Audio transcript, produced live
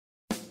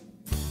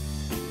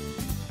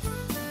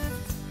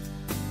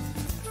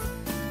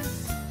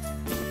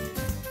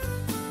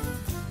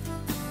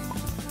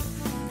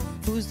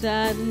who's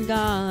out in the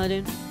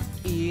garden,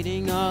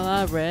 eating all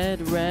our red,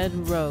 red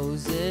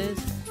roses.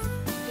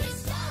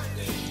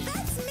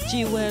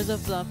 She wears a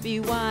fluffy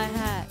white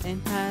hat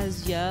and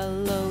has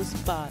yellow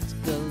spots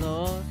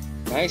galore.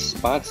 Nice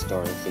spots,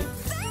 Dorothy.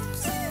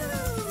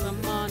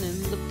 Come on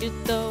and look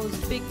at those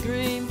big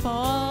green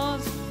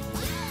paws.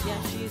 Yeah,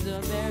 she's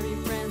a very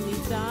friendly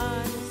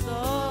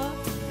dinosaur.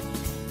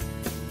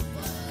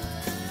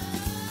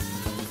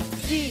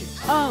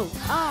 D.O.R.O.T.H.Y,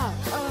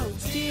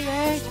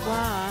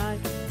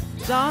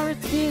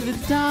 Dorothy the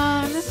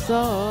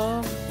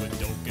dinosaur.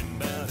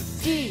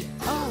 D.O.R.O.T.H.Y,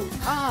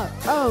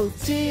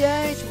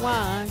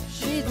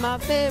 she's my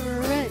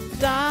favorite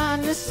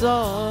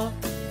dinosaur.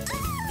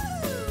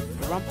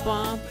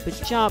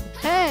 Rump-bump-a-chomp,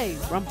 hey!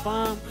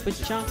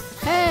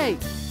 Rump-bump-a-chomp, hey! I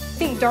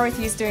think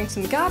Dorothy's doing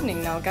some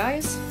gardening now,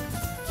 guys.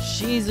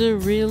 She's a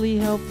really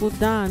helpful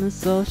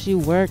dinosaur. She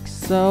works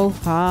so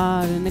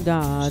hard in the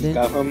garden. She's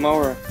got her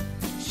mower.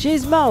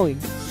 She's mowing.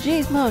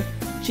 She's mowing.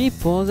 She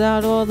pulls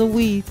out all the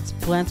weeds,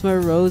 plants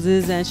more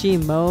roses, and she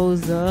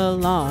mows the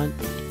lawn.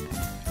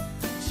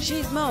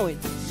 She's mowing.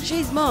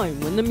 She's mowing.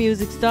 When the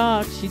music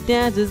starts, she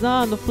dances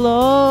on the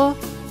floor.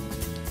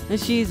 And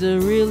she's a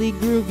really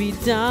groovy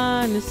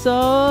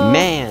dinosaur.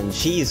 Man,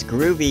 she's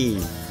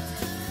groovy.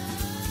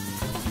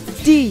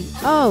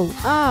 D.O.R.O.T.H.Y,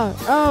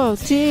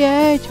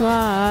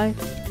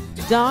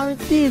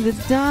 Dorothy the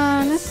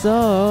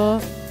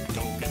dinosaur.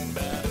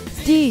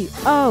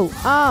 D.O.R.O.T.H.Y,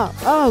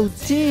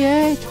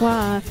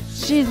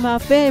 she's my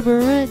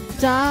favorite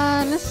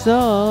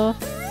dinosaur.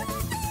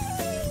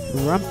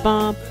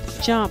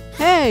 Rump-bump-a-chomp,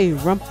 hey!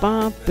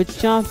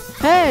 Rump-bump-a-chomp,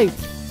 hey!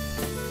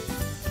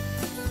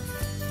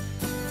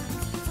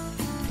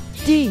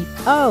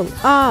 D.O.R.O.T.H.Y,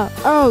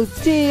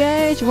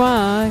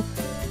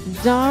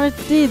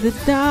 Dorothy the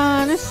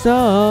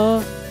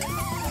dinosaur.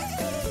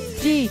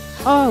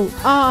 D.O.R.O.T.H.Y,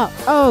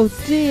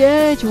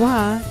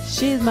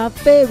 she's my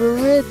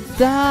favorite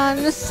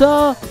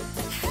dinosaur.